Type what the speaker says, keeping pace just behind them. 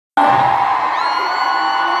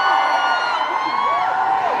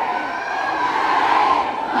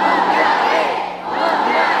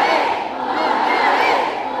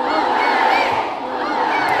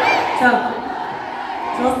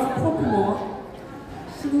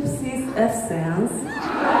Synopsis essence.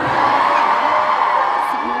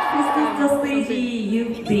 Is this the stage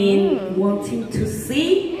you've been wanting to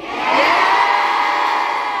see?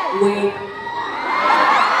 Wait.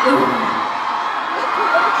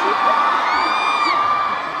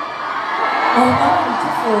 땀이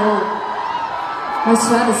미쳤어요. My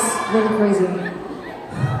sweat is really crazy.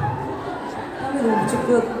 땀이 너무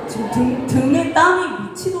미쳤고요. 지금 등에 땀이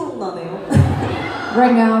미치도록 나네요.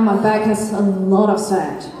 Right now, my back has a lot of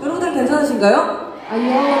sweat. 여러분들 괜찮으신가요? Are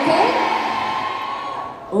you all okay?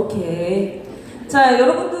 오케이. 자,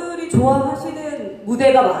 여러분들이 좋아하시는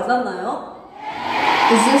무대가 맞았나요?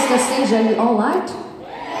 Is this the stage that you all liked?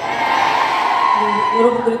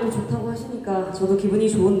 여러분들이 또 좋다고 하시니까 저도 기분이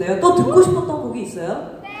좋은데요. 또 듣고 싶었던 곡이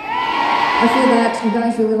있어요? I feel that you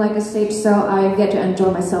guys really like the stage, so I get to enjoy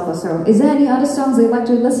myself also. Is there any other songs you'd like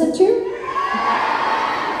to listen to?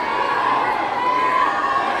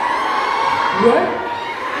 What?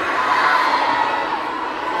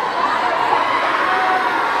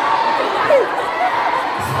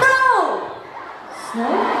 Snow!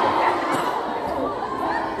 Snow?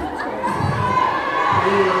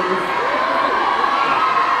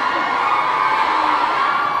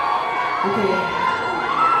 오케이.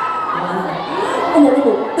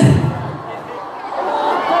 어머.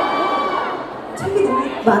 책이 너무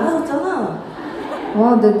많아졌잖아.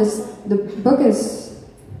 Wow, the book is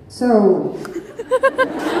so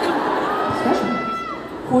special.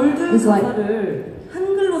 골드 It's like- 가사를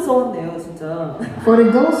한글로 써왔네요, 진짜. For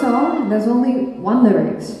the Go song, there's only one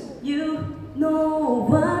lyrics. You know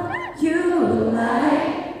what you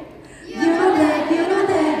like. You know that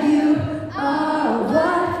you are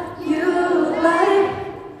what you like.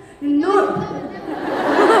 You know.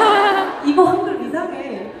 이거 한글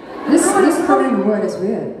이상해. This Korean word is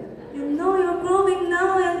weird. You know you're growing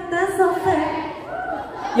now and that's a fact.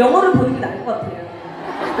 영어를 보는 게 나을 것 같아요.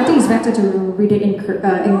 I think it's better to read it in You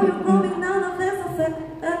know you're growing now and that's a fact.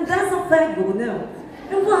 And that's a fact. 이거군요.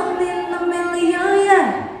 You're one in a million,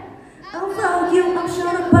 yeah. I'll tell you, I'm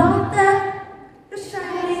sure about that. You're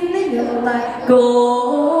shining in your light.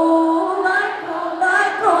 Go, like, go,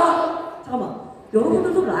 like, go. 잠깐만.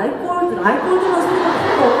 여러분들도 라이골드만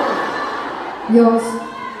생각해요. Yours,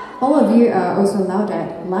 all of you are also loud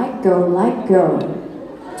at like go.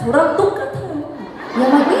 저랑 똑같아요. You're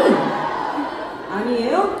like me.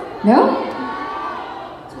 아니에요? No?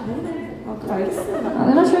 저 모르겠네. 아, 알겠어요.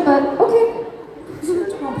 I'm not sure, but okay. 시간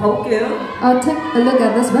좀 봐볼게요. I'll take a look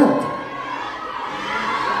at this book.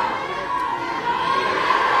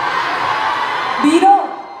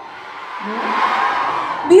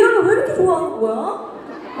 미러를 왜 이렇게 좋아하는 거야?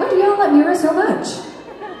 Why do you all like mirror so much?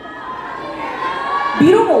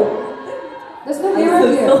 미러가 없는데? There's no mirror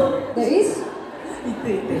here. There is?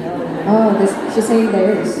 이때. Oh, she's saying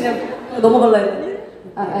there is. 그냥 넘어갈라 했는데.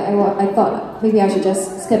 I thought maybe I should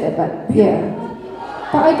just skip it, but yeah.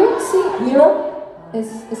 But I don't see mirror.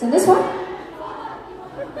 Is in this one?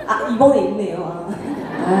 아, 이번에 있네요.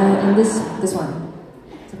 In this one.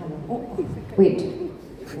 잠깐만. Wait.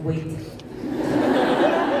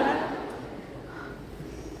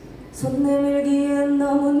 손 내밀기엔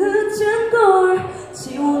너무 늦은 걸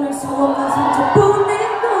지워낼 수 없는 상처뿐인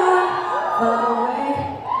걸 Far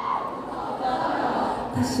away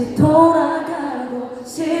다시 돌아가고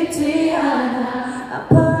싶지 않아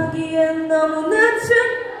아파하기엔 너무 늦은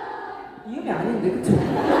이 음이 아닌데 그쵸?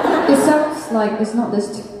 It sounds like it's not this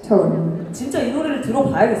tone. 진짜 이 노래를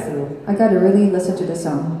들어봐야겠어요. I gotta really listen to this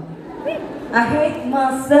song. I hate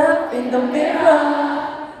myself in the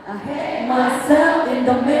mirror I hate myself in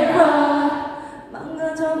the mirror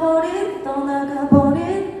망가져버린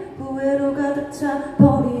떠나가버린 후회로 가득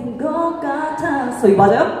차버린 것 같았어. 이거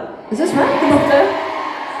맞아요? Is this right? 맞아요?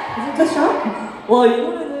 Is it this song? 와, 이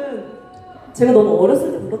노래는 제가 너무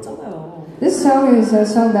어렸을 때 불렀잖아요. This song is a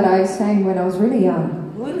song that I sang when I was really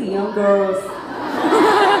young. Really young girls.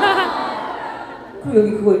 그리고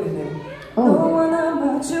여기 그거 있는데 너와 나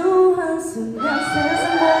마주한 순간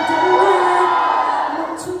세상 모두가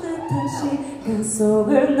멈춘 듯한 시간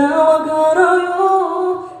속을 나와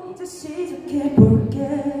걸어요. 이제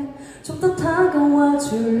시작해볼게. 좀 더 다가와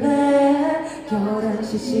줄래.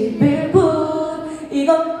 11시 11분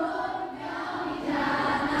이건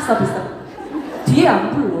비싸 뒤에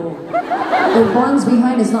안 불러. The ones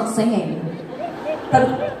behind is not singing.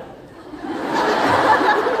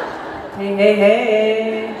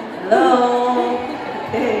 Hey, hello.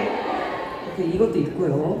 오케이, 이것도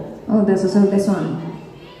있고요. Oh, there's also this one.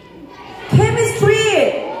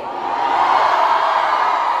 Chemistry.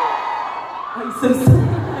 아, 있어.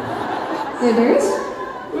 Yeah, there is?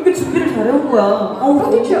 왜 이렇게 준비를 잘해온 거야? How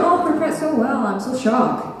did you all prepare so well? I'm so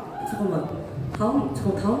shocked. 잠깐만. 다음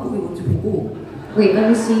곡이 뭔지 보고. Wait, let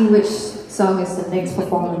me see which song is the next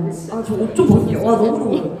performance. 아, 저 옷 좀 벗을게요. 와, 너무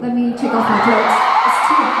더워요. Let me take off my clothes. It's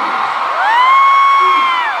too hot.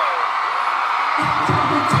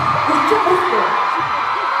 옷좀 벗을게요.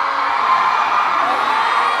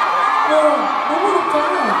 와, 너무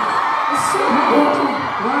덥잖아. It's so hot.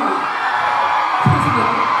 Wow.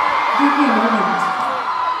 Give me a moment.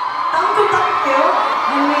 땀 좀 닦을게요.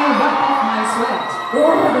 Let me wipe off my sweat. 와,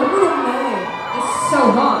 너무 덥네. It's so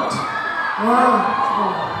hot. 와,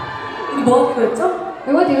 우리 뭐 하기로 했죠?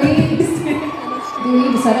 Wait, what do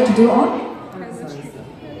we decided to do on?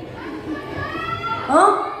 어?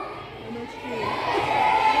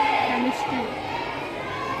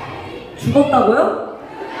 죽었다고요?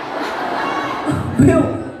 왜요?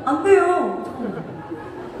 안 돼요.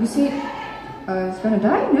 You see, it's gonna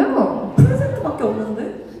die? No. 프레젠트밖에 없는데?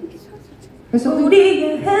 There's something.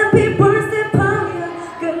 우리의 해피 벌스데이 밤이야.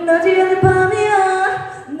 끝나지 않을 밤이야.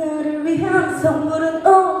 나를 위한 선물은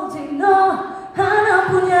오직 너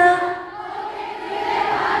하나뿐이야.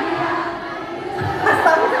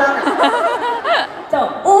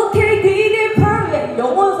 자, 오케이 DJ 파리야.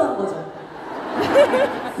 영어에서 한 거죠.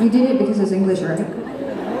 You did it because it's English, right?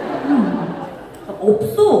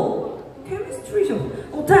 없어. 케미스트리죠.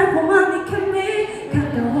 달콤한 네 케미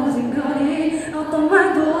가까워진 거리 어떤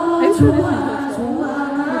말도 좋아 좋아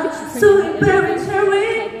스윗 베리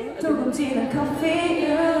체리 조금 진한 커피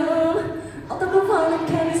어떤 걸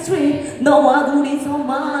케미스트리 너와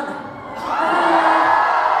둘이서만.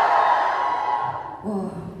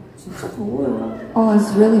 와 진짜 더워요. Oh,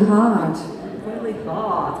 it's really hot. Really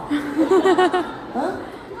hot. 어?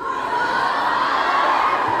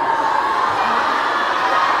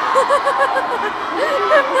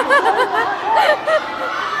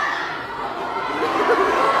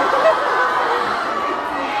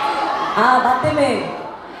 아, 나 때문에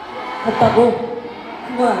덥다고?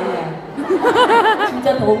 그건 아니야.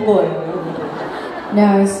 진짜 더운 거예요, 여러분.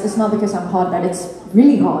 No, it's not because I'm hot, but it's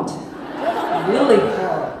really hot. Really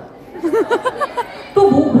hot. 또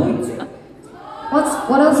뭐 있지?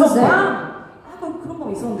 What else is there? 아까 그런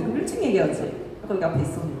거 있었는데, 그럼 1층 얘기하지. 아까 여기 앞에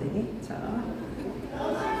있었는데. 자.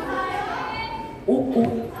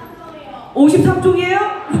 53쪽이에요?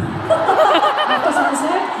 After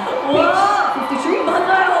sunset? 와! 53?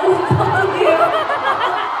 맞아요, 53쪽이에요.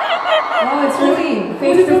 Oh, it's really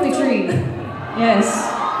page 53. Yes.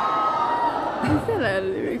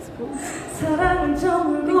 사랑은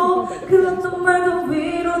저물고 그 어떤 말도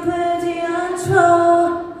위로되지 않죠.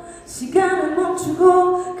 시간은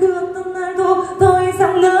멈추고 그 어떤 날도 더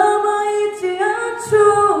이상 남아있지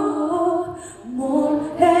않죠. 뭘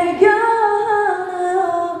해결하나요?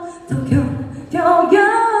 더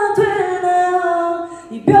견뎌야 되나요?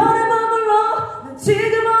 이별에 머물러 난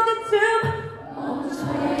지금 어디쯤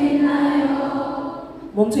멈춰있나요?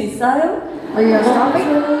 멈춰있어요? Are you stopping?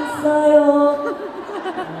 멈춰있어요.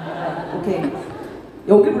 오케이.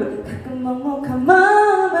 여기 불러. 가끔 먹먹한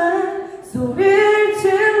맘에 소리를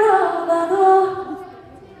질러봐도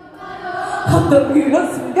어떤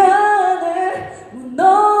그런 순간에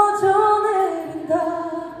무너져 내린다.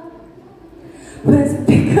 왜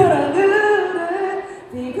하늘에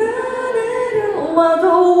비가 내려와도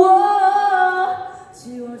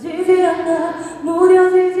지워지지 않나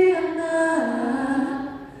무뎌지지 않나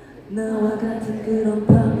나와 같은 그런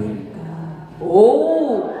밤일까.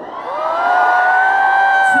 오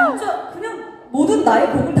진짜 그냥 모든 나의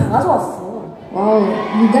곡을 다 가져왔어. Wow,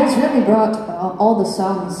 you guys really brought all the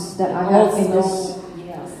songs that I have in this.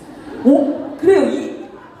 Yes. 오 그래요.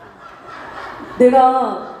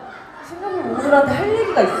 내가 싱가포르 모델한테 할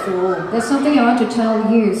얘기가 있어. There's something I want to tell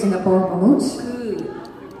you, Singapore Ment. 그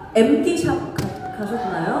MD 샵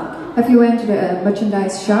가셨나요? Have you went to the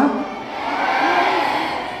merchandise shop?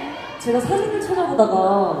 제가 사진을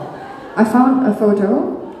찾아보다가 I found a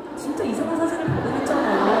photo. 진짜 이상한 사진을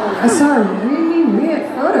발견했잖아요. I saw a really weird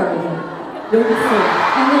photo. 여기 있어.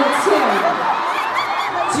 And it's here.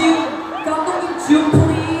 지금 감독님 zoom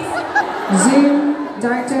please. Zoom,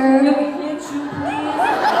 director. 여기 있네 zoom please.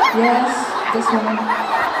 Yes, this one.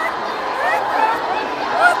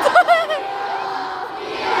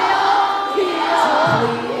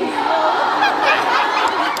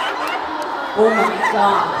 오 마이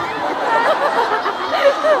갓.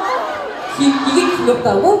 이게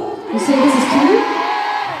귀엽다고? You say this is cute?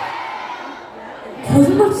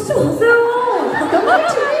 거짓말 치지 마세요. Don't lie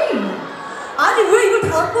to me. 아니 왜 이걸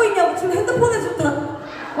다 갖고 있냐고. 지금 핸드폰에 지금 다.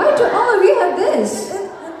 Why do all of you have this?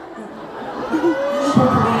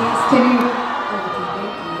 Can you?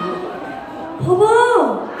 봐봐.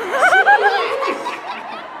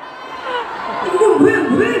 이걸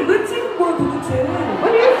왜 찍은 거야 도대체? Why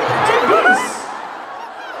do you take this?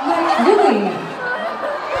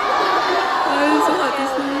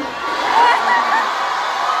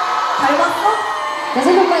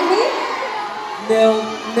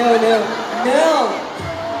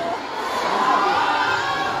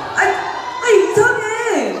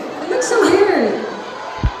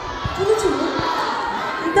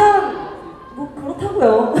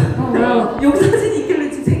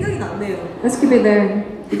 be there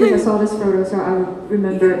because I saw this photo, so I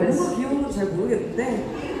remember this. 뭐가 귀여운지 잘 모르겠는데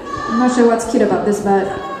I'm not sure what's cute about this, but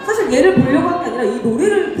사실 얘를 보려고 한 게 아니라 이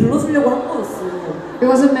노래를 불러주려고 한 거였어. it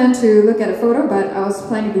wasn't meant to look at a photo, but I was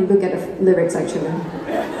planning to look at the lyrics actually.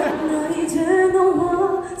 나 이제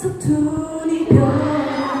너와 서툰 이별을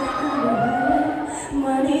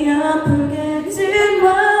많이 아프겠지만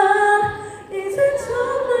이제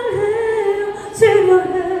정말 헤어지려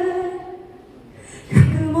해.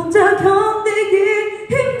 가끔 혼자 견디기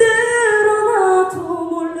힘들어 나도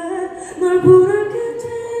몰래 널 부르게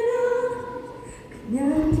되면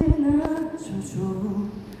그냥 지나쳐줘.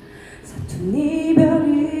 서툰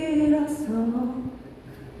이별이라서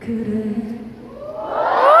그래.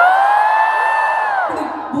 근데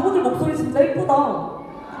모모들 목소리 진짜 예쁘다.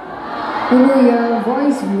 Moon, your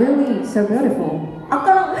voice really so beautiful.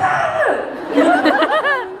 아까랑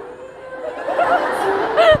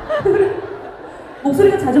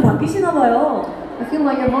목소리가 자주 바뀌시나 봐요. I feel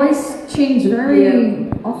like your voice changed very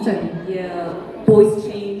often. Yeah, voice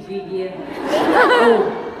changing. Yeah.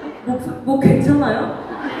 목 괜찮아요?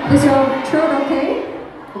 Is your throat okay?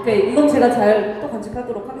 오케이, 이건 제가 잘 또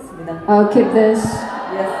간직하도록 하겠습니다. I'll keep this.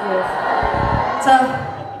 Yes, yes. 자,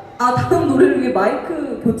 다음 노래를 위해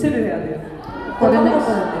마이크 교체를 해야 돼요. For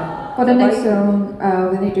the next song,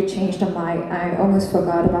 we need to change the mic. I almost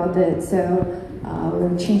forgot about it, so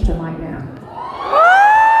we'll change the mic now.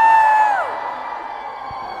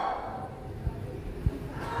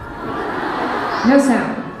 No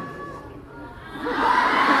sound.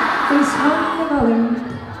 Please help the volume.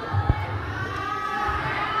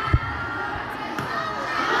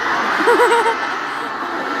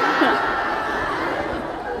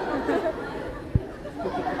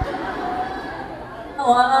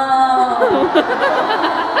 와우.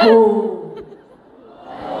 오.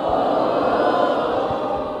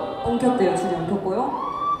 엉켰대요, 진짜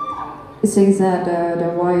엉켰고요. It says that the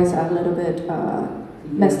voice are a little bit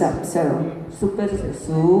messed up, so 쑥 빼주세요.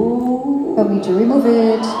 쑥. help me to remove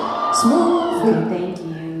it smoothly. Thank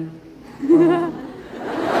you.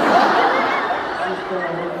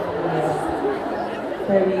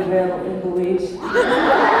 Very well English.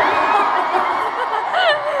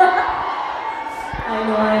 I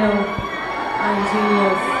know. I'm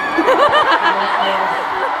genius.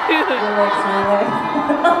 Relax.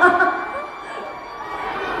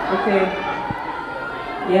 Okay.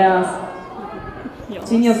 Yes.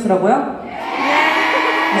 Genius라고요?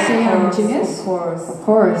 You say I'm genius? Of course. Of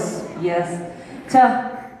course. Yes.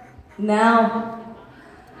 자, now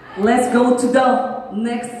let's go to the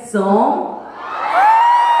next song.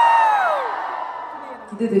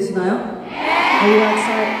 기대되시나요? Are you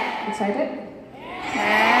excited?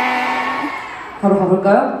 바로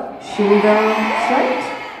가볼까요? Should we go straight?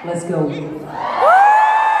 Let's go.